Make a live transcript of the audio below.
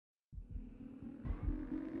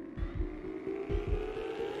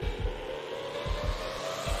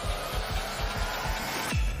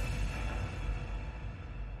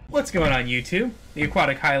What's going on, YouTube? The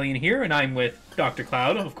Aquatic Hylian here, and I'm with Dr.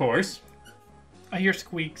 Cloud, of course. I hear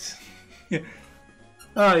squeaks. Yeah.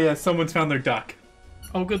 Oh yeah, someone's found their duck.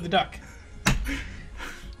 Oh good, the duck.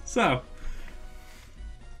 So,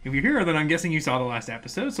 if you're here, then I'm guessing you saw the last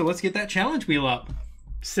episode, so let's get that challenge wheel up.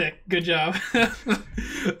 Sick, good job.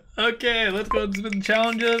 Okay, let's go to the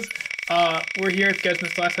challenges. We're here. If you guys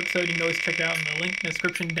missed the last episode, you can always check it out in the link in the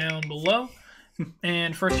description down below.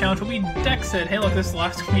 And first challenge will be Dex said, hey look, this is the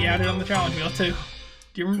last one we added on the challenge wheel too.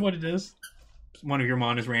 Do you remember what it is? One of your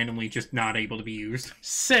mon is randomly just not able to be used.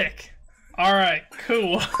 Sick. Alright,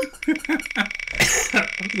 cool. So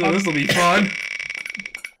this will be fun.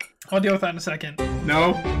 I'll deal with that in a second.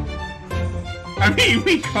 No. I mean,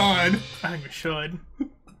 we can. I think we should.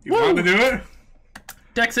 You want to do it?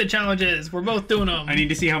 Dex said challenges. We're both doing them. I need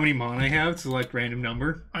to see how many mon I have to select random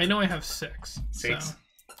number. I know I have 6. 6. So.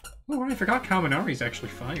 Oh, I forgot Kaminari is actually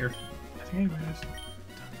fire. I think I missed.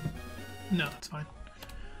 No, it's fine.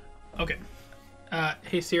 Okay.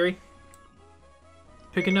 Hey Siri.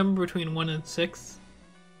 Pick a number between 1 and 6.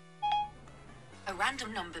 A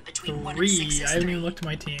random number between 1 and 3. 6 is I haven't 3. even looked at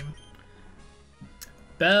my team.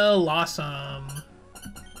 Blossom.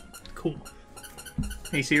 Cool.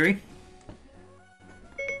 Hey Siri.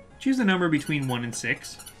 Choose a number between 1 and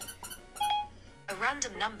 6. A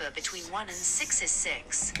random number between 1 and 6 is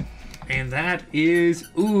 6. And that is...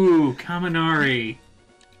 Ooh, Kaminari.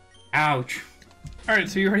 Ouch. Alright,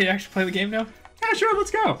 so you already actually play the game now? Yeah, sure,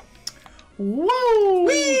 let's go. Whoa!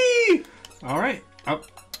 Whee! Alright. Oh,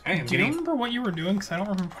 hey, I'm Do you getting... remember what you were doing? Because I don't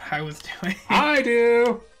remember what I was doing. I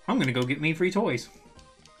do! I'm gonna go get me free toys.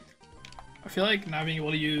 I feel like not being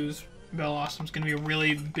able to use Blossom is going to be a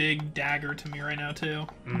really big dagger to me right now, too.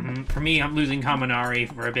 For me, I'm losing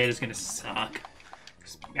Kaminari for a bit is gonna suck.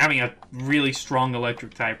 Having a really strong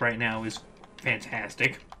electric type right now is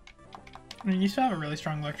fantastic. I mean, you still have a really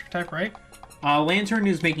strong electric type, right? Lantern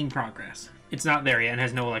is making progress. It's not there yet and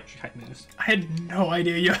has no electric type moves. I had no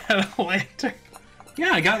idea you had a lantern.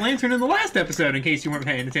 Yeah, I got Lantern in the last episode in case you weren't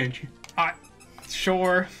paying attention.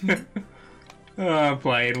 Sure. I'm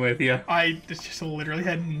playing with you. I just literally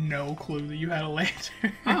had no clue that you had a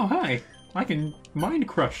lantern. Oh, hi. I can mind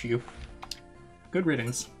crush you. Good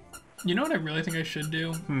riddance. You know what I really think I should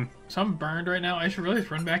do? So I'm burned right now. I should really just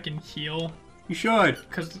run back and heal. You should.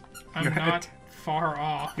 Because I'm not far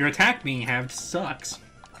off. Your attack being halved sucks.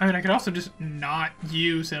 I mean, I could also just not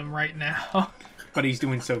use him right now. But he's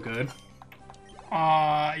doing so good.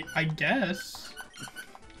 I guess.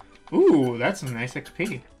 Ooh, that's some nice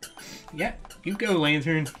XP. Yeah, you go,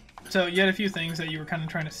 Lantern. So you had a few things that you were kind of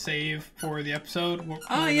trying to save for the episode. What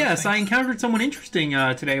were those Yes, I things? encountered someone interesting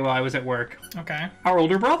today while I was at work. Okay. Our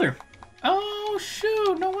older brother. Oh,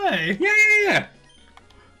 shoot. No way. Yeah.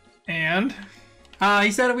 And?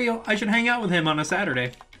 He said I should hang out with him on a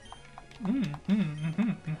Saturday.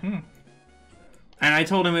 And I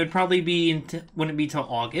told him it would probably be wouldn't be till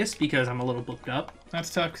August because I'm a little booked up.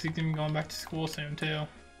 That's tough because he's going to be going back to school soon, too.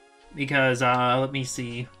 Because, let me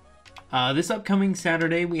see. This upcoming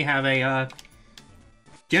Saturday we have a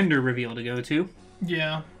gender reveal to go to.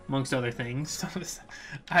 Yeah. Amongst other things. So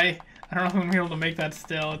I don't know if I'm going to be able to make that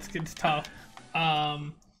still. It's tough.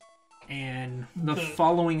 And the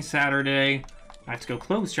following Saturday, I have to go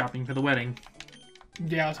clothes shopping for the wedding.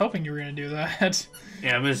 Yeah, I was hoping you were going to do that.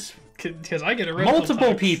 Yeah, it was... Because I get a rental Multiple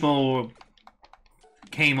text. people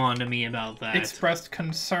came on to me about that. Expressed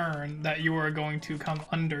concern that you were going to come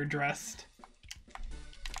underdressed.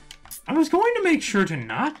 I was going to make sure to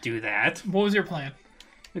not do that. What was your plan?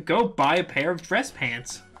 Go buy a pair of dress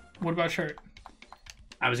pants. What about shirt?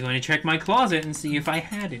 I was going to check my closet and see if I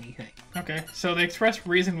had anything. Okay, so they expressed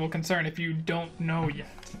reasonable concern if you don't know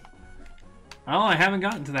yet. Well, I haven't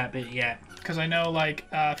gotten to that bit yet. Because I know, like,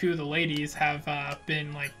 a few of the ladies have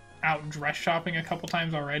been, like, out dress shopping a couple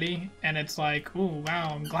times already, and it's like, ooh,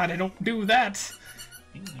 wow, I'm glad I don't do that.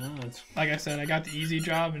 Like I said, I got the easy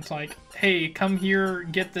job. It's like, hey, come here,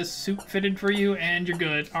 get this suit fitted for you, and you're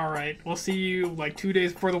good. All right, we'll see you, like, 2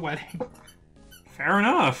 days before the wedding. Fair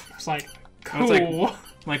enough. It's like, I was cool.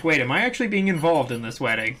 like, wait, am I actually being involved in this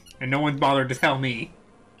wedding? And no one bothered to tell me.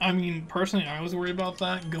 I mean, personally, I was worried about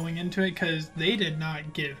that going into it because they did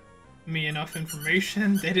not give me enough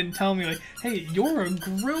information. They didn't tell me, like, hey, you're a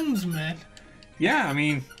groomsman. Yeah, I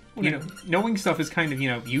mean, you know, knowing stuff is kind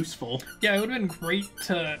of, useful. Yeah, it would have been great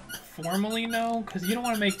to formally know, because you don't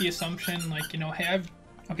want to make the assumption, like, hey,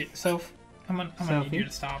 okay, so I'm gonna need you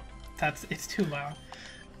to stop. It's too loud.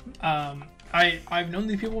 I've known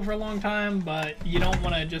these people for a long time, but you don't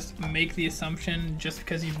want to just make the assumption just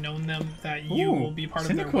because you've known them that you will be part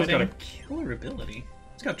of their wedding. Got a killer ability.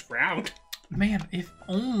 It's got Drought. Man, if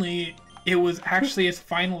only it was actually its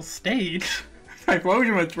final stage.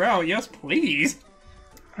 Typhlosion with Drought, yes please.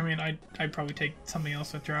 I mean, I'd probably take something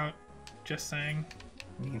else with Drought. Just saying.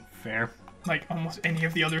 Fair. Like almost any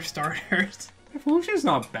of the other starters. Typhlosion's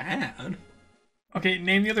not bad. Okay,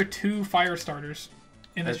 name the other 2 fire starters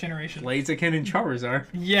in this generation. Blaziken and Charizard.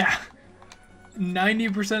 Yeah.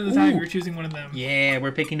 90% of the time you're choosing one of them. Yeah,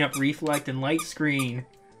 we're picking up Reflect and Light Screen.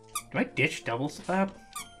 Do I ditch Double Slap?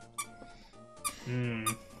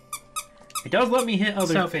 It does let me hit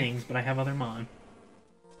other things, but I have other Mon.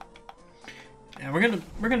 Yeah,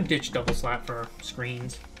 we're gonna ditch Double Slap for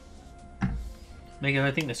screens. Because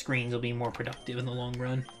I think the screens will be more productive in the long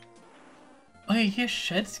run. Oh yeah, he has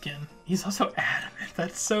Shed Skin. He's also adamant.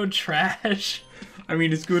 That's so trash. I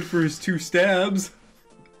mean, it's good for his 2 stabs.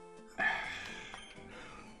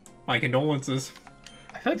 My condolences.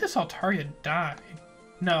 I feel like the Saltaria died.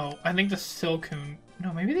 No, I think the Silcoon...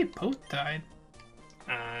 No, maybe they both died.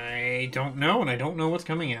 I don't know, and I don't know what's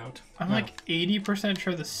coming out. I'm like 80%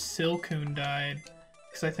 sure the Silcoon died.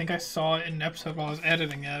 Because I think I saw it in an episode while I was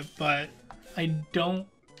editing it, but I don't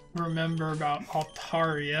remember about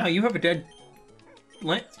Altaria. Oh, you have a dead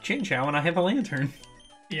Chinchou, and I have a Lantern.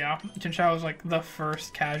 Yeah, Chinchou was like the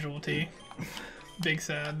first casualty. Big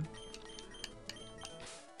sad.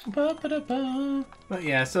 But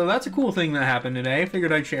yeah, so that's a cool thing that happened today. I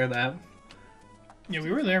figured I'd share that. Yeah,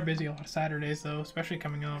 we were there busy a lot of Saturdays, though, especially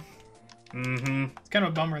coming up. Mm-hmm. It's kind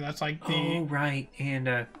of a bummer. That's like the... Oh, right. And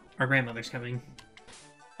our grandmother's coming.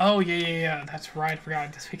 Oh, yeah. That's right. I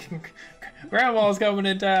forgot. This weekend, Grandma's coming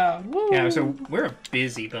in town. Woo! Yeah, so we're a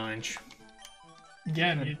busy bunch.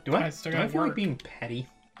 Yeah, do I still feel gotta like work. being petty?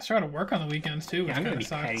 I still gotta work on the weekends, too, which Yeah, I'm gonna kind be of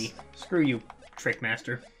sucks. petty. Screw you,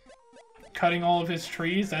 Trickmaster. Cutting all of his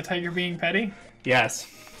trees? That's how you're being petty? Yes.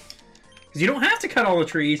 Because you don't have to cut all the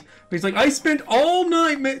trees. But he's like, I spent all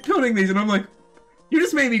night cutting these, and I'm like, you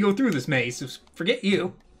just made me go through this maze, so forget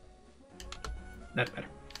you. That's better.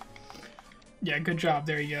 Yeah, good job.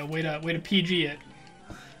 There you go. Way to PG it.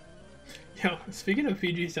 Yo, speaking of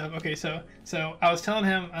PG stuff, okay, so I was telling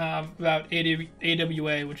him about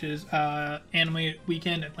AWA, which is Anime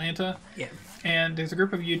Weekend Atlanta. Yeah. And there's a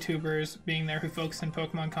group of YouTubers being there who focus on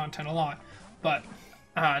Pokemon content a lot. But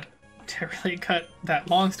to really cut that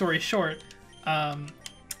long story short,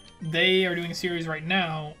 they are doing a series right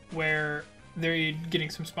now where they're getting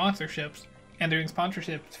some sponsorships, and they're doing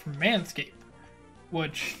sponsorships from Manscaped,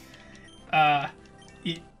 which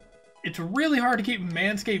it's really hard to keep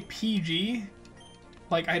Manscaped PG.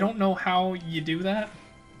 Like, I don't know how you do that.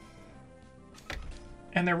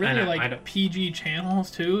 And they're really PG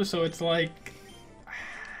channels too, so it's like...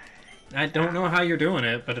 I don't know how you're doing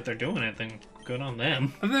it, but if they're doing it, then good on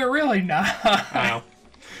them. They're really not. Wow.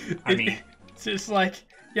 I mean... It's just like,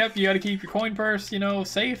 yep, you gotta keep your coin purse,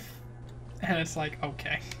 safe. And it's like,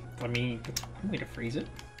 okay. I mean, way to freeze it.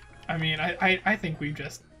 I mean, I think we've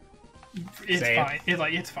just... It's fine.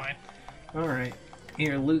 It's fine. Alright.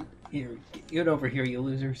 Here, get over here, you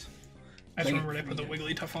losers. I just remembered I put the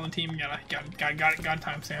Wigglytuff on the team. Got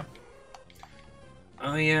time, Sam.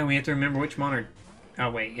 Oh yeah, we have to remember which Monarch. Oh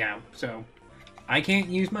wait, yeah. So, I can't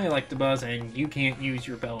use my Electabuzz, and you can't use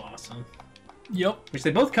your Bellossom. Yep. Which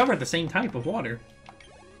they both cover the same type of water.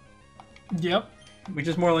 Yep. Which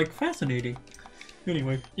is more like fascinating.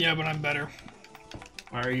 Anyway. Yeah, but I'm better.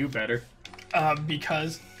 Why are you better?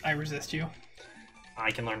 Because I resist you. I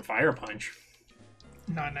can learn Fire Punch.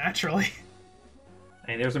 Not naturally.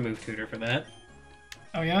 Hey, there's a move tutor for that.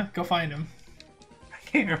 Oh yeah? Go find him. I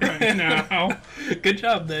can't right now. Good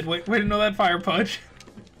job, then. Way to know that Fire Punch.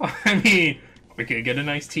 I mean, we could get a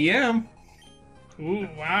nice TM. Ooh,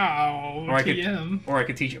 wow. Or TM. I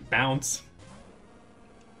could teach it Bounce.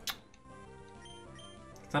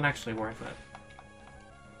 It's not actually worth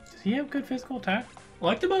it. Does he have good physical attack?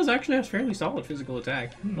 Electabuzz actually has fairly solid physical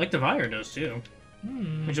attack. Electivire does too.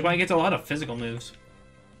 Which is why he gets a lot of physical moves.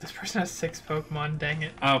 This person has 6 Pokemon, dang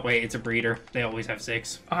it. Oh wait, it's a breeder. They always have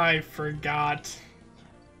 6. I forgot.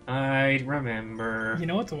 I remember. You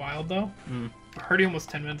know what's wild though? I heard he almost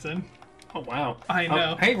 10 minutes in. Oh wow. I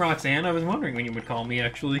know. Hey Roxanne, I was wondering when you would call me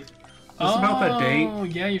actually. Is this about that date? Oh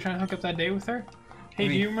yeah, you're trying to hook up that date with her? Hey,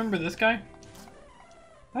 do you remember this guy?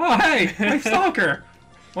 Oh hey, my stalker!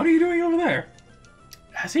 What are you doing over there?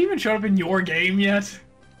 Has he even showed up in your game yet?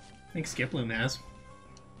 I think Skiploom has.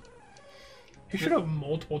 He showed up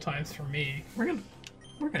multiple times for me. We're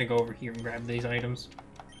gonna go over here and grab these items.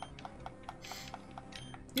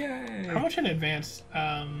 Yay! How much in advance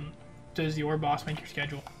does your boss make your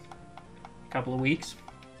schedule? A couple of weeks.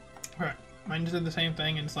 Alright, mine did the same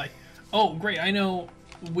thing, and it's like, oh great, I know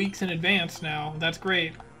weeks in advance now. That's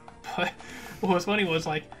great. But what was funny was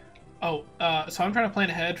like, Oh, so I'm trying to plan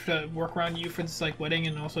ahead to work around you for this like wedding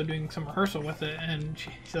and also doing some rehearsal with it. And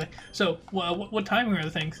she's like, so what timing are the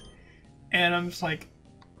things? And I'm just like,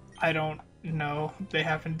 I don't know. They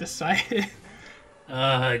haven't decided.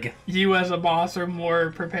 Ugh. You as a boss are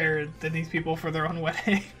more prepared than these people for their own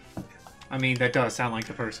wedding. I mean, that does sound like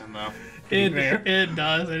the person, though. It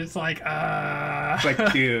does, and it's like, It's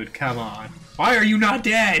like, dude, come on. Why are you not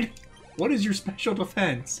dead? What is your special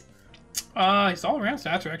defense? His all-around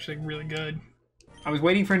stats are actually really good. I was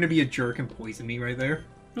waiting for him to be a jerk and poison me right there.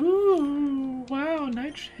 Ooh, wow,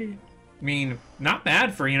 Nightshade. I mean, not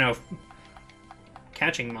bad for, you know,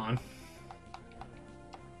 catching Mon.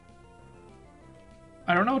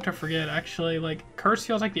 I don't know what to forget, actually. Like, Curse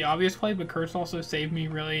feels like the obvious play, but Curse also saved me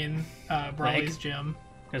really in Brawly's gym.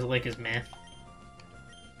 Because Lick is meh.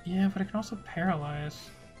 Yeah, but I can also paralyze.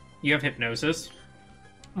 You have Hypnosis.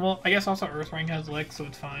 Well, I guess also Earthring has Lick, so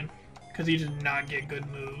it's fine. Because he does not get good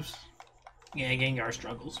moves. Yeah, Gengar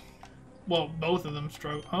struggles. Well, both of them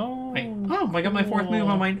struggle. Oh. Wait. Oh, I got my fourth move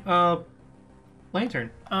on my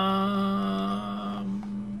Lantern.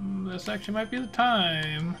 This actually might be the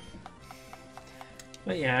time.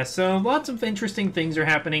 But yeah, so lots of interesting things are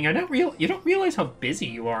happening. You don't realize how busy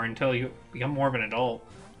you are until you become more of an adult.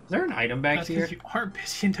 Is there an item back That's here? because you aren't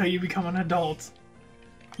busy until you become an adult.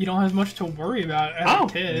 You don't have much to worry about as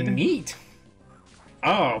a kid. Neat.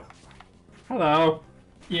 Oh. Hello.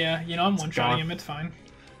 Yeah, you know, I'm one-shotting gone. him, it's fine.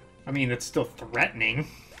 I mean, it's still threatening.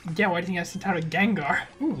 Yeah, why do you think I sent out a Gengar?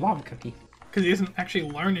 Ooh, lava cookie. Because he doesn't actually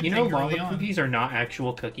learn anything You know, early lava on. cookies are not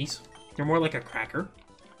actual cookies. They're more like a cracker.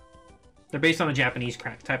 They're based on a Japanese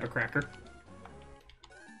type of cracker.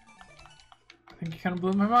 I think you kind of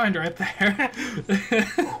blew my mind right there.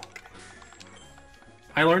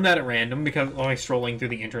 I learned that at random because I was strolling through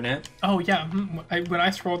the internet. Oh, yeah. When I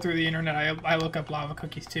scroll through the internet, I look up lava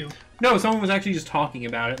cookies, too. No, someone was actually just talking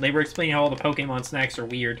about it. They were explaining how all the Pokemon snacks are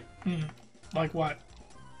weird. Like what?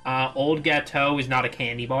 Old Gateau is not a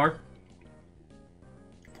candy bar.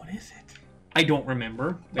 What is it? I don't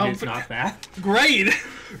remember, but it's not that. Great!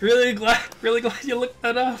 Really glad you looked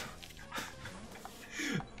that up.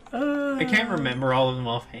 I can't remember all of them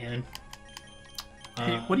offhand.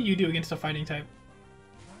 Hey, what do you do against a fighting type?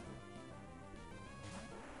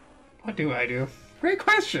 What do I do? Great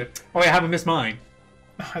question. Oh, I haven't missed mine.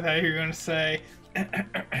 I thought you were going to say...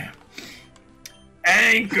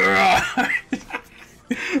 Anchor! I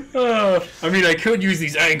mean, I could use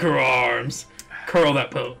these anchor arms. Curl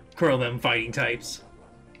them fighting types.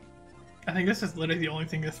 I think this is literally the only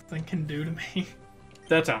thing this thing can do to me.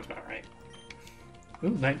 That sounds about right.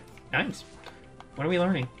 Ooh, nice. What are we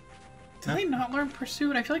learning? Do they not learn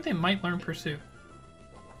Pursuit? I feel like they might learn Pursuit.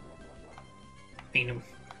 I mean,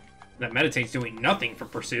 that Meditate's doing nothing for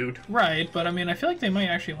Pursuit. Right, but I mean, I feel like they might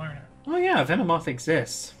actually learn it. Oh yeah, Venomoth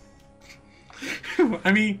exists.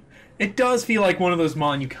 I mean, it does feel like one of those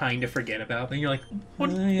Mon you kind of forget about. And you're like,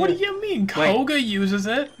 What yeah. do you mean? Koga uses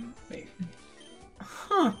it? Wait.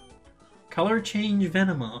 Huh. Color change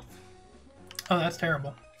Venomoth. Oh, that's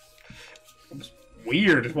terrible. It was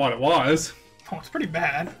weird is what it was. Oh, it's pretty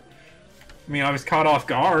bad. I mean, I was caught off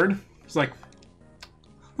guard. It's like,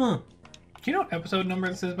 huh. Do you know what episode number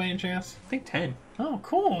this is by any chance? I think 10. Oh,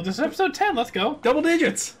 cool. This is episode 10. Let's go. Double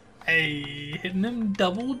digits! Hey, hitting them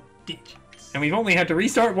double digits. And we've only had to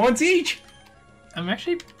restart once each! I'm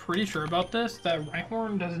actually pretty sure about this, that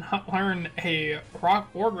Rhyhorn does not learn a rock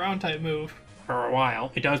or ground type move. For a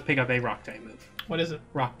while. It does pick up a rock type move. What is it?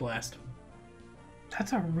 Rock Blast.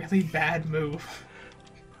 That's a really bad move.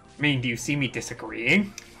 I mean, do you see me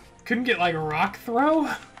disagreeing? Couldn't get like a rock throw?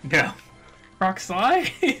 No. Rock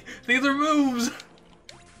slide? These are moves!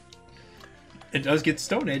 It does get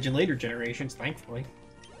Stone Edge in later generations, thankfully.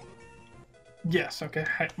 Yes, okay.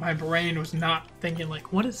 My brain was not thinking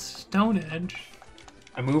like, what is Stone Edge?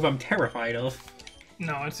 A move I'm terrified of.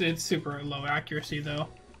 No, it's super low accuracy though.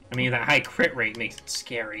 I mean, that high crit rate makes it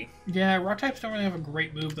scary. Yeah, rock types don't really have a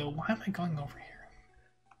great move though. Why am I going over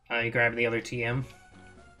here? You grab the other TM.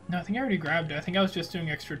 No, I think I already grabbed it. I think I was just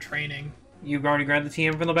doing extra training. You've already grabbed the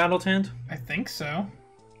TM from the battle tent? I think so.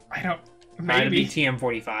 I don't... Try to be Maybe. TM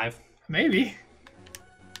 45. Maybe.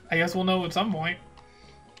 I guess we'll know at some point.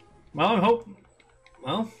 Well, I hope...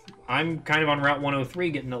 Well, I'm kind of on Route 103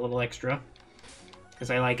 getting a little extra. Because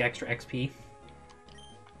I like extra XP.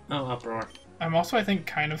 Oh, Uproar. I'm also, I think,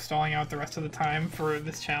 kind of stalling out the rest of the time for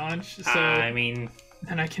this challenge. So I mean...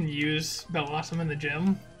 then I can use Bellossom in the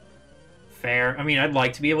gym. Fair. I mean, I'd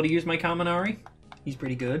like to be able to use my Kaminari. He's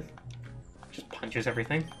pretty good. Just punches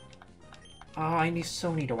everything. Oh, I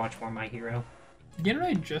so need to watch more My Hero. You know what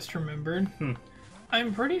I just remembered?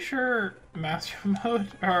 I'm pretty sure Master Mode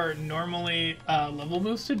are normally level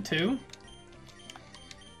boosted too.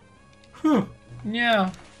 Huh.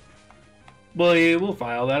 Yeah. Well, we'll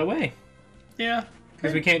file that away. Yeah.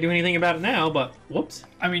 Because we can't do anything about it now, but whoops.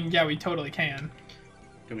 I mean, yeah, we totally can.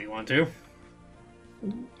 Do we want to?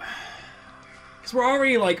 Because we're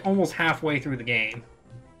already, like, almost halfway through the game.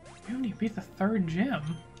 We only beat the 3rd gym.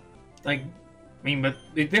 Like, I mean, but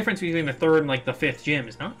the difference between the 3rd and, like, the 5th gym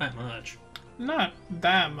is not that much. Not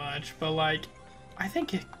that much, but, like, I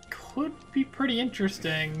think it could be pretty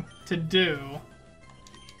interesting to do.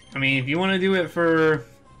 I mean, if you want to do it for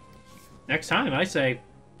next time, I say,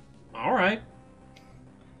 alright.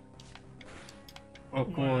 Oh,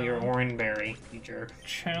 cool, Wow. you're Oranberry, you jerk.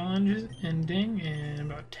 Challenge is ending in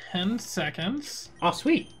about 10 seconds. Oh,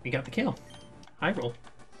 sweet, we got the kill. High roll.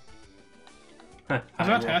 Huh, I was high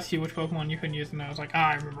about to roll. ask you which Pokemon you can use, and I was like,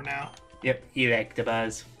 I remember now. Yep,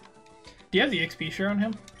 Electabuzz. Do you have the XP share on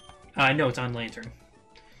him? No, it's on Lantern.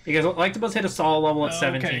 Because Electabuzz hit a solid level at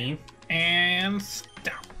 17. And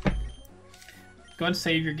stop. Go and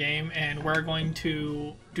save your game, and we're going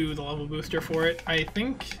to do the level booster for it. I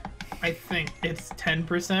think it's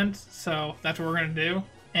 10%, so that's what we're gonna do.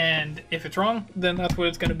 And if it's wrong, then that's what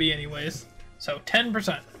it's gonna be anyways. So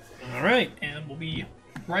 10%. Alright. And we'll be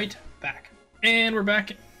right back. And we're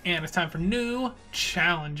back, and it's time for new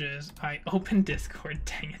challenges. I opened Discord,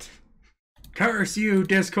 dang it. Curse you,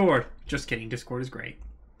 Discord! Just kidding, Discord is great.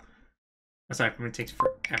 Aside from it takes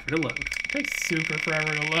forever to load. It takes super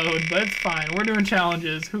forever to load, but it's fine. We're doing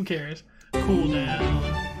challenges, who cares? Cooldown.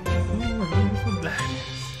 Ooh, remember what that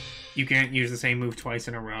is. You can't use the same move twice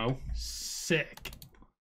in a row. Sick.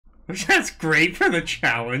 Which that's great for the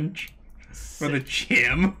challenge. For the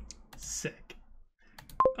gym. Sick.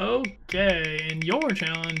 Okay, and your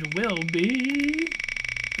challenge will be...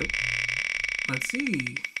 Let's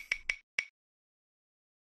see.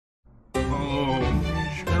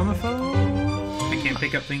 Oh. Gramophone? I can't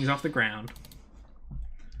pick up things off the ground.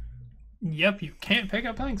 Yep, you can't pick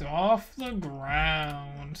up things off the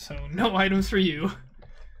ground, so no items for you.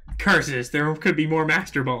 Curses, there could be more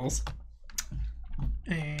Master Balls.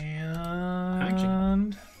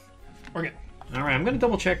 And... we're good. Alright, I'm gonna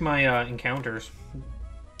double check my encounters.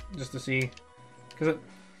 Just to see. Because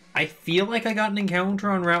I feel like I got an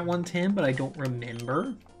encounter on Route 110, but I don't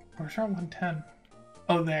remember. Where's Route 110?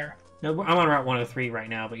 Oh, there. No, I'm on Route 103 right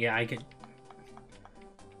now, but yeah, I could...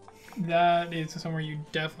 That is somewhere you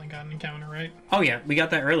definitely got an encounter, right? Oh yeah, we got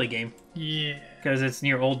that early game. Yeah. Because it's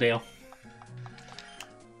near Oldale.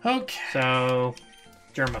 Okay. So,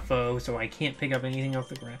 Germaphobe, so I can't pick up anything off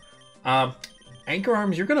the ground. Anchor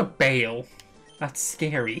Arms, you're gonna bail. That's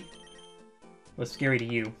scary. What's scary to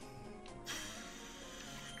you?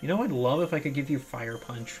 You know, I'd love if I could give you Fire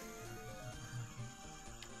Punch.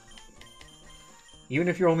 Even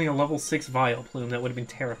if you're only a level 6 Vileplume, that would have been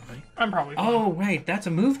terrifying. I'm probably fine. Oh, right, that's a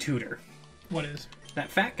move tutor. What is? That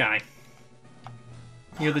fat guy.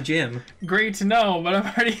 Near the gym. Great to know, but I'm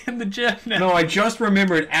already in the gym now. No, I just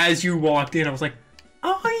remembered as you walked in, I was like,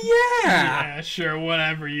 oh yeah! Yeah, sure,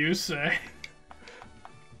 whatever you say.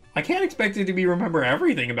 I can't expect it to be remember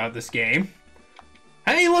everything about this game.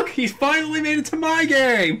 Hey, look, he's finally made it to my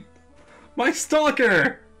game! My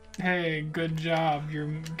stalker! Hey, good job.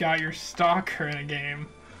 You got your stalker in a game.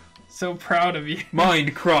 So proud of you.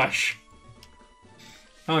 Mind Crush.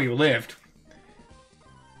 Oh, you lived.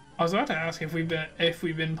 I was about to ask if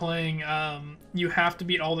we've been playing. You have to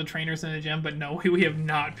beat all the trainers in the gym, but no, we have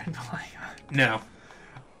not been playing. No.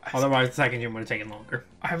 Otherwise, the second gym would have taken longer.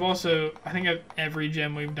 I think of every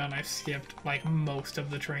gym we've done, I've skipped like most of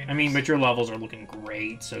the trainers. I mean, but your levels are looking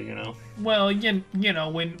great, so you know. Well, you know,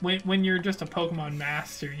 when you're just a Pokemon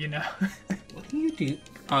master, you know. What do you do?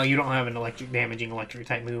 Oh, you don't have an damaging electric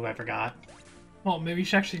type move, I forgot. Well, maybe you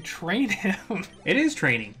should actually train him. It is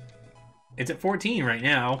training. It's at 14 right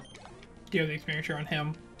now. Do you have the experience share on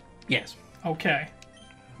him? Yes. Okay.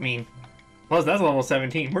 I mean, plus that's level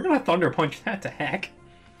 17. We're gonna Thunder Punch that to heck.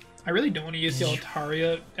 I really don't want to use the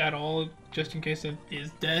Altaria at all, just in case it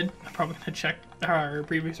is dead. I'm probably going to check our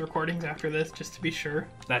previous recordings after this, just to be sure.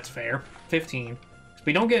 That's fair. 15. So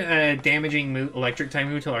we don't get a damaging electric type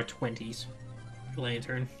move until our 20s.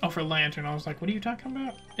 Lantern. Oh, for Lantern, I was like, what are you talking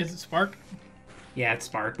about? Is it Spark? Yeah, it's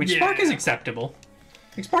Spark. Which Yeah. Spark is acceptable.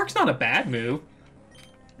 Like, Spark's not a bad move.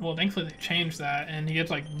 Well, thankfully they changed that, and he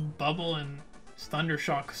gets, like, Bubble and Thunder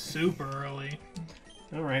Shock super early.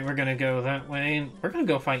 Alright, we're gonna go that way. We're gonna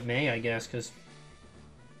go fight May, I guess, because...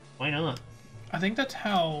 why not? I think that's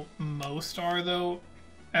how most are, though,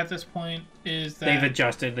 at this point, is that... They've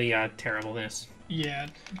adjusted the terribleness. Yeah.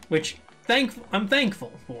 Which I'm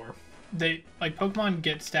thankful for. They, like, Pokemon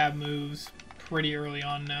get stab moves pretty early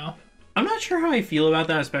on now. I'm not sure how I feel about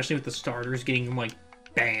that, especially with the starters getting, like,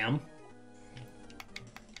 bam.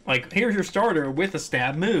 Like, here's your starter with a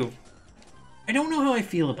stab move. I don't know how I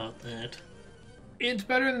feel about that. It's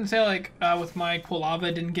better than, say, like, with my Quilava,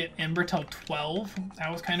 I didn't get Ember till 12. That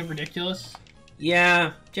was kind of ridiculous.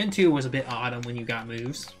 Yeah, Gen 2 was a bit odd on when you got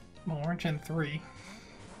moves. Well, we're Gen 3.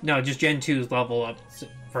 No, just Gen 2's level up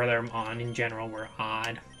further on in general were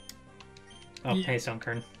odd. Oh, Yeah. hey,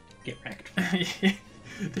 Sunkern. Get wrecked.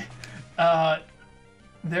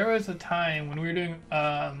 There was a time when we were doing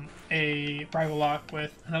a rival lock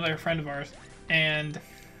with another friend of ours, and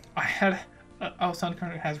I had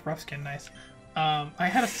Sunkern has rough skin, nice. I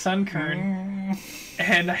had a Sunkern,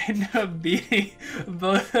 and I ended up beating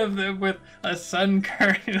both of them with a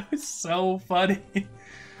Sunkern. It was so funny.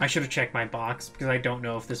 I should have checked my box because I don't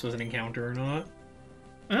know if this was an encounter or not.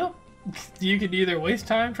 Well, you could either waste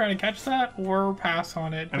time trying to catch that or pass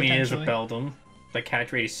on it. I mean, it is a Beldum. The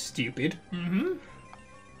catch rate is stupid. Mm-hmm.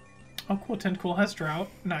 Oh, cool. Tentacle has drought.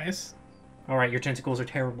 Nice. Alright, your tentacles are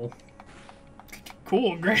terrible.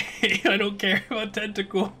 Cool. Great. I don't care about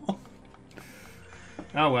Tentacle.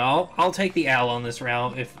 Oh well, I'll take the L on this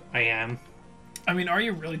route if I am. I mean, are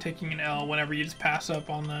you really taking an L whenever you just pass up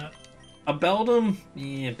on that? A Beldum?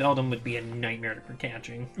 Yeah, Beldum would be a nightmare for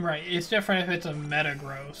catching. Right. It's different if it's a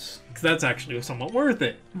Metagross. Because that's actually somewhat worth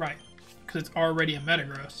it. Right. Because it's already a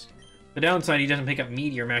Metagross. The downside, he doesn't pick up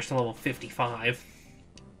Meteor Mash to level 55.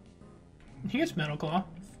 He gets Metal Claw.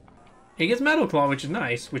 He gets Metal Claw, which is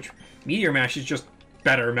nice, which Meteor Mash is just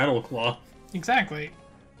better Metal Claw. Exactly.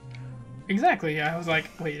 Exactly. Yeah, I was like,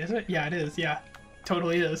 wait, is it? Yeah, it is. Yeah,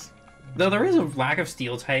 totally is. Though there is a lack of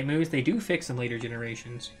Steel-type moves, they do fix in later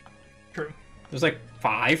generations. True. There's like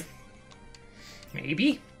 5.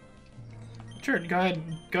 Maybe? Sure, go ahead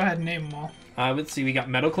and name them all. Let's see, we got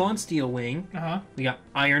Metal Claw and Steel Wing. Uh-huh. We got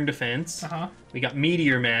Iron Defense. Uh-huh. We got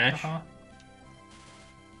Meteor Mash. Uh-huh.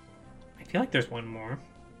 I feel like there's one more.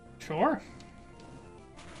 Sure.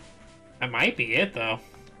 That might be it, though.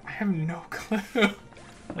 I have no clue.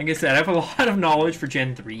 Like I said, I have a lot of knowledge for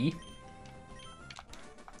Gen 3.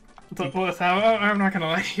 But I'm not gonna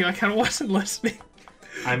lie to you, I kind of wasn't listening.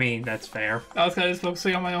 I mean, that's fair. I was kind of just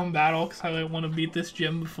focusing on my own battle because I want to beat this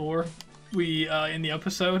gym before we in the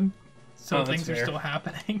episode. So things are still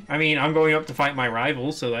happening. I mean, I'm going up to fight my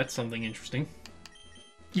rival, so that's something interesting.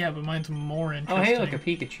 Yeah, but mine's more interesting. Oh, hey, look, a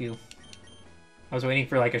Pikachu. I was waiting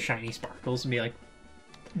for, like, a shiny Sparkles and be like...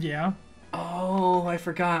 Yeah. Oh, I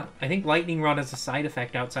forgot. I think Lightning Rod has a side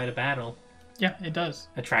effect outside of battle. Yeah, it does.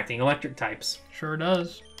 Attracting electric types. Sure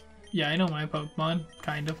does. Yeah, I know my Pokemon.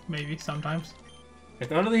 Kind of, maybe, sometimes.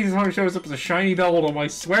 If none of these shows up as a shiny Beldum, I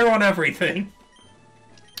swear on everything.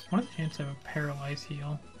 What is the chance I have a Paralyze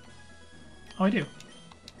Heal? Oh, I do.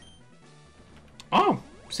 Oh,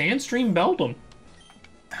 Sandstream Beldum.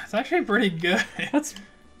 That's actually pretty good. That's,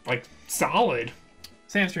 like, solid.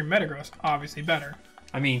 Sandstream Metagross, obviously better.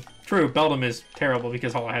 I mean, true, Beldum is terrible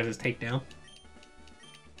because all it has is Takedown.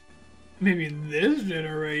 Maybe in this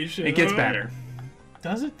generation. It gets better.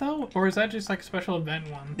 Does it, though? Or is that just, like, a special event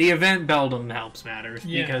one? The event Beldum helps matters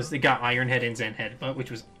Yeah. because it got Iron Head and Zen Headbutt,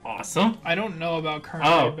 which was awesome. I don't know about current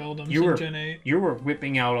Beldums in Gen 8. You were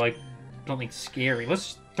whipping out, like, something scary.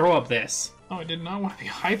 Let's throw up this. Oh, I did not want to be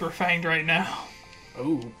hyper-fanged right now.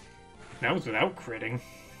 Oh, that was without critting.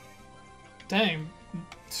 Dang.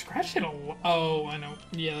 Scratch it a lot. Oh, I know.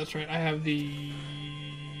 Yeah, that's right. I have the...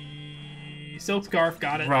 Silk Scarf.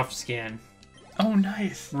 Got it. Rough Skin. Oh,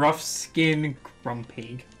 nice. Rough Skin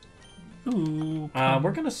Grumpig. Ooh.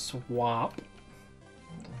 We're gonna swap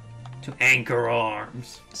to Anchor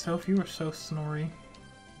Arms. So if you were so snory,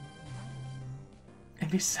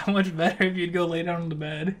 it'd be so much better if you'd go lay down on the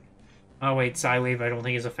bed. Oh wait, Psywave I don't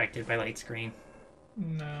think is affected by light screen.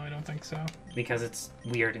 No, I don't think so. Because it's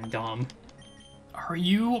weird and dumb. Are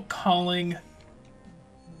you calling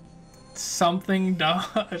something dumb?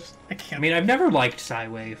 I can't. I mean, I've never liked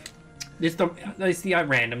Psywave. It's the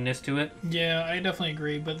randomness to it. Yeah, I definitely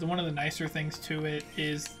agree, but one of the nicer things to it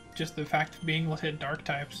is just the fact of being able to hit dark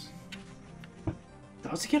types.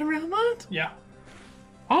 Does it get around that? Yeah.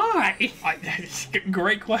 Why?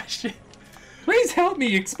 Great question. Please help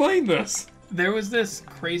me explain this. There was this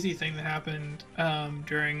crazy thing that happened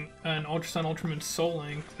during an Ultra Sun Ultraman Soul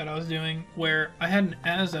Link that I was doing where I had an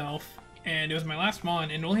Azelf, and it was my last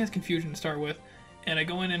Mon, and it only has Confusion to start with, and I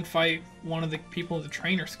go in and fight one of the people at the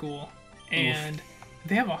trainer school, and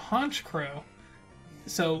they have a Haunch Crow,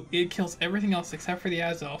 so it kills everything else except for the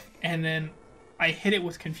Azelf, and then I hit it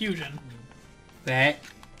with Confusion. That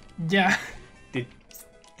Yeah. did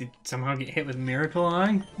somehow get hit with Miracle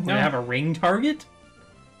Eye? Did No. it have a ring target?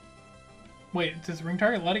 Wait, does ring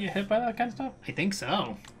target let it get hit by that kind of stuff? I think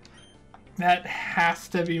so. That has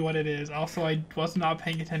to be what it is. Also, I was not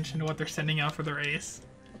paying attention to what they're sending out for their ace.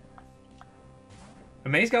 The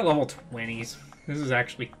May's got level 20s. This is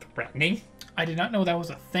actually threatening. I did not know that was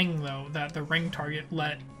a thing, though, that the ring target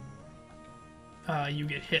let you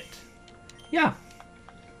get hit. Yeah.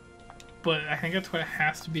 But I think that's what it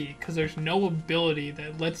has to be, because there's no ability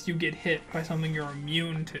that lets you get hit by something you're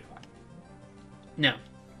immune to. No.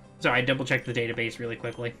 Sorry, I double-checked the database really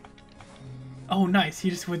quickly. Oh, nice.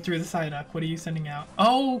 He just went through the side up. What are you sending out?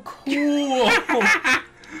 Oh, cool!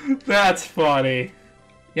 That's funny.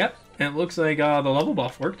 Yep, and it looks like the level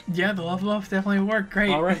buff worked. Yeah, the level buff definitely worked.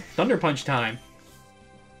 Great. Alright, Thunder Punch time.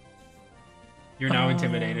 You're now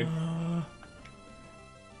intimidated.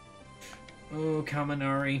 Oh,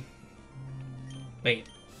 Kaminari. Wait.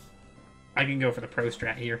 I can go for the pro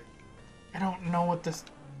strat here. I don't know what this...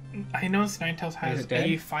 I know Ninetales has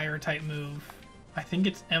a fire-type move. I think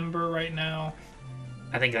it's Ember right now.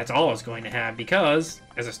 I think that's all it's going to have, because,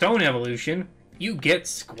 as a stone evolution, you get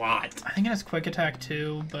Squat. I think it has Quick Attack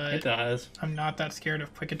too, but... It does. I'm not that scared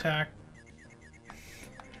of Quick Attack.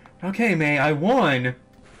 Okay, May, I won!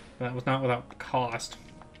 That was not without cost.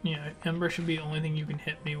 Yeah, Ember should be the only thing you can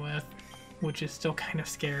hit me with, which is still kind of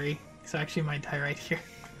scary. So I actually might die right here.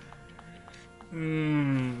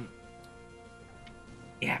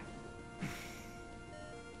 Yeah.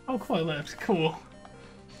 Oh, cool, I lived. Cool.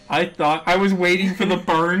 I thought I was waiting for the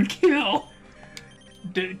burn kill.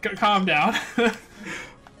 Calm down.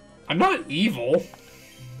 I'm not evil.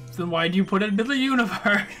 Then why'd you put it into the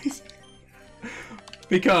universe?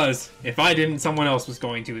 Because if I didn't, someone else was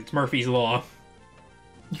going to. It's Murphy's Law.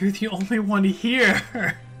 You're the only one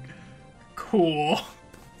here. Cool.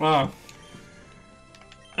 Wow.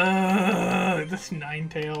 This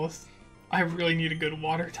Ninetales. I really need a good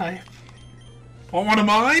water type. Want one of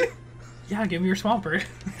mine? Yeah, give me your Swampert.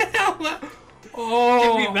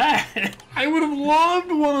 Oh, Give me that. I would have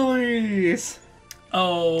loved one of these.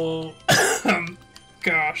 Oh,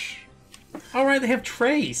 gosh. All right, they have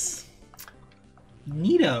Trace.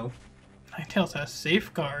 Neato. Ninetales has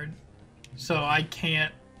Safeguard, so I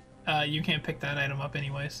can't. You can't pick that item up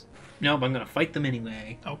anyways. Nope, I'm gonna fight them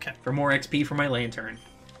anyway. Okay. For more XP for my lantern.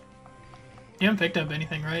 You haven't picked up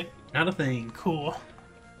anything, right? Not a thing. Cool.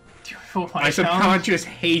 Do you feel my My challenge? subconscious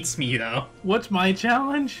hates me though. What's my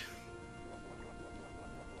challenge?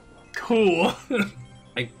 Cool.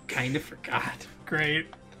 I kind of forgot. Great.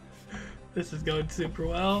 This is going super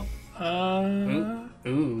well.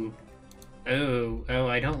 Ooh. Oh,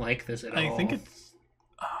 I don't like this at all. I think it's...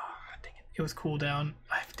 Oh, dang it. It was cooldown.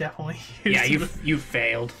 I've definitely used Yeah, you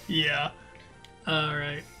failed. Yeah.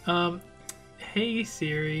 Alright. Hey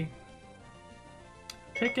Siri.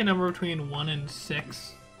 Pick a number between 1 and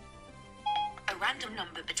 6. A random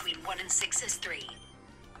number between 1 and 6 is 3.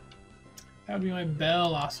 That would be my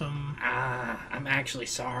Bell Awesome. I'm actually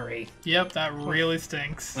sorry. Yep, that really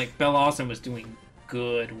stinks. Like, Bell Awesome was doing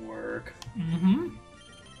good work. Mm-hmm.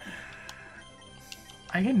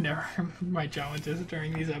 I can never remember my challenges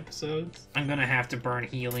during these episodes. I'm gonna have to burn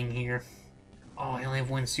healing here. Oh, I only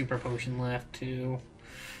have one super potion left, too.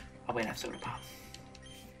 Oh, wait, I have soda pop.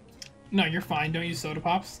 No, you're fine. Don't use soda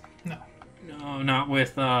pops. No. No, not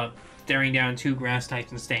with, staring down 2 grass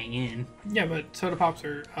types and staying in. Yeah, but soda pops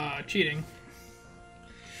are, cheating.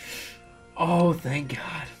 Oh, thank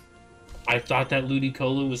God. I thought that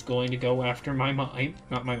Ludicolo was going to go after my mime.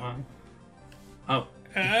 Not my mime. Oh.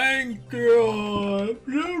 Anchor!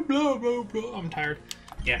 Blah, blah, blah, blah. I'm tired.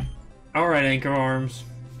 Yeah. Alright, Anchor Arms.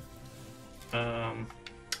 Yeah.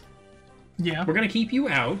 We're gonna keep you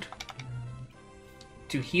out.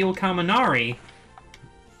 To heal Kaminari,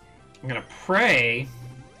 I'm gonna pray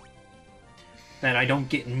that I don't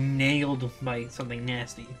get nailed by something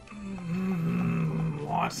nasty.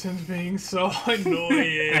 Watson's being so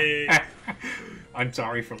annoying. I'm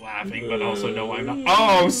sorry for laughing, but also no, I'm not.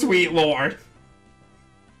 Oh, sweet lord!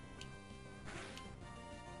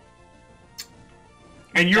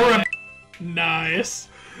 And you're a. Nice.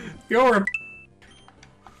 You're a.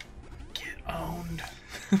 Get owned.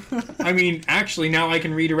 I mean, actually, now I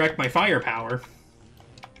can redirect my firepower.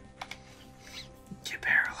 Get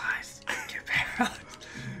paralyzed. Get paralyzed.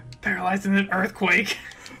 Paralyzed in an earthquake.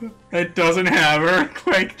 It doesn't have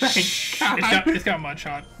earthquake, thank God. It's got mud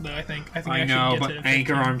shot though. I think I know, should but get to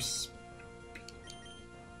Anchor 15. Arms.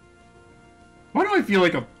 Why do I feel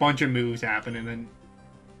like a bunch of moves happen and then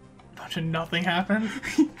Bunch of nothing happens.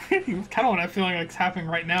 It's kind of what I'm feeling like it's happening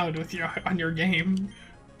right now with you on your game.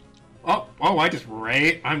 Oh,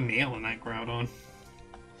 I'm nailing that Groudon.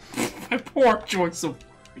 My poor choice of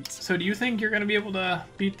words. So do you think you're gonna be able to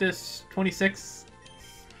beat this 26?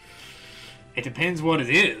 It depends what it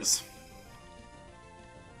is.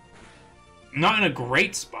 I'm not in a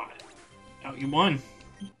great spot. Oh, you won.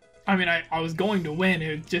 I mean, I was going to win.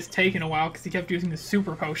 It was just taking a while because he kept using the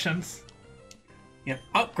super potions. Yep.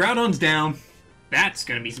 Oh, Groudon's down. That's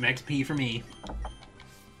gonna be some XP for me.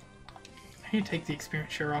 I need to take the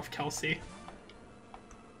experience share off Kelsey.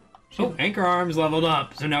 Oh, Anchor Arms leveled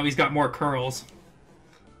up, so now he's got more curls.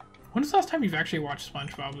 When's the last time you've actually watched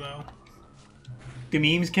SpongeBob, though? Do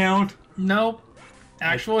memes count? Nope.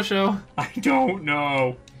 Actual show. I don't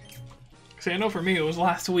know. See, I know for me it was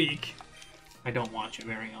last week. I don't watch it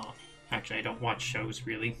very often. Actually, I don't watch shows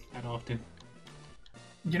really that often.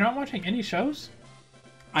 You're not watching any shows?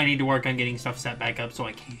 I need to work on getting stuff set back up so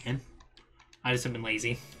I can. I just have been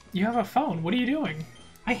lazy. You have a phone. What are you doing?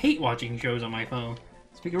 I hate watching shows on my phone.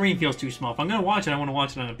 Figurine feels too small. If I'm gonna watch it, I want to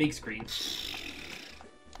watch it on a big screen.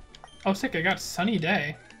 Oh, sick. I got Sunny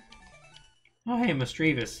Day. Oh, hey,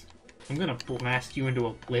 Mischievous. I'm gonna blast you into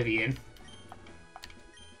oblivion.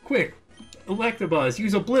 Quick! Electabuzz,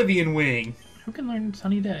 use Oblivion Wing! Who can learn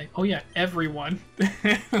Sunny Day? Oh, yeah, everyone.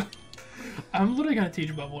 I'm literally gonna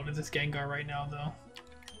teach Bubble to this Gengar right now, though.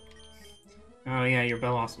 Oh, yeah, your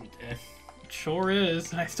Bellossom dead. It sure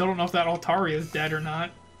is. I still don't know if that Altari is dead or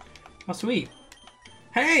not. Oh, sweet.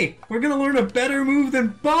 Hey! We're gonna learn a better move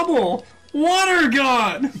than Bubble! Water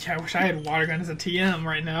Gun! Yeah, I wish I had Water Gun as a TM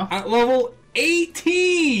right now. At level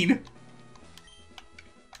 18!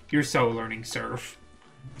 You're so learning Surf.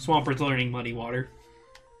 Swampert's learning Muddy Water.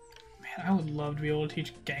 Man, I would love to be able to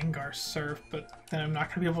teach Gengar Surf, but then I'm not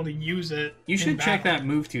going to be able to use it. You should check that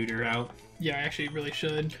move tutor out. Yeah, I actually really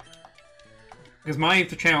should. Because my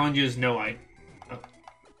challenge is no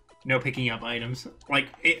picking up items. Like,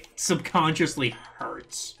 it subconsciously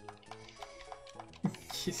hurts.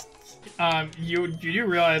 You do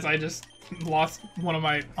realize I just lost one of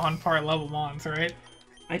my on-par level mons, right?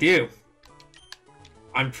 I do.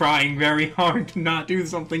 I'm trying very hard to not do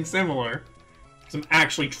something similar. Because I'm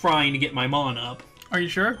actually trying to get my mon up. Are you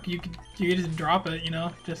sure? You could just drop it, you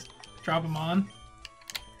know? Just drop them on.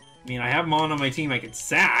 I mean, I have mon on my team I could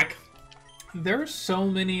sack. There are so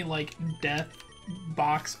many, like, death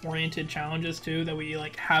box-oriented challenges, too, that we,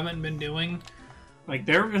 like, haven't been doing. Like,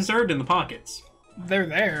 they're reserved in the pockets. They're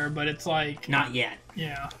there, but it's like... Not yet.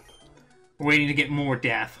 Yeah. We're waiting to get more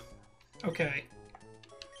death. Okay.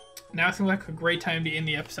 Now it seems like a great time to end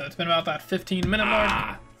the episode. It's been about that 15-minute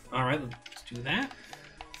mark. Alright, let's do that.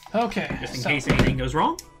 Okay. Just in case anything goes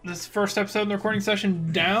wrong. This first episode in the recording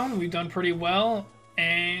session down. We've done pretty well.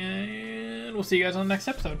 And we'll see you guys on the next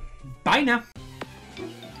episode. Bye now.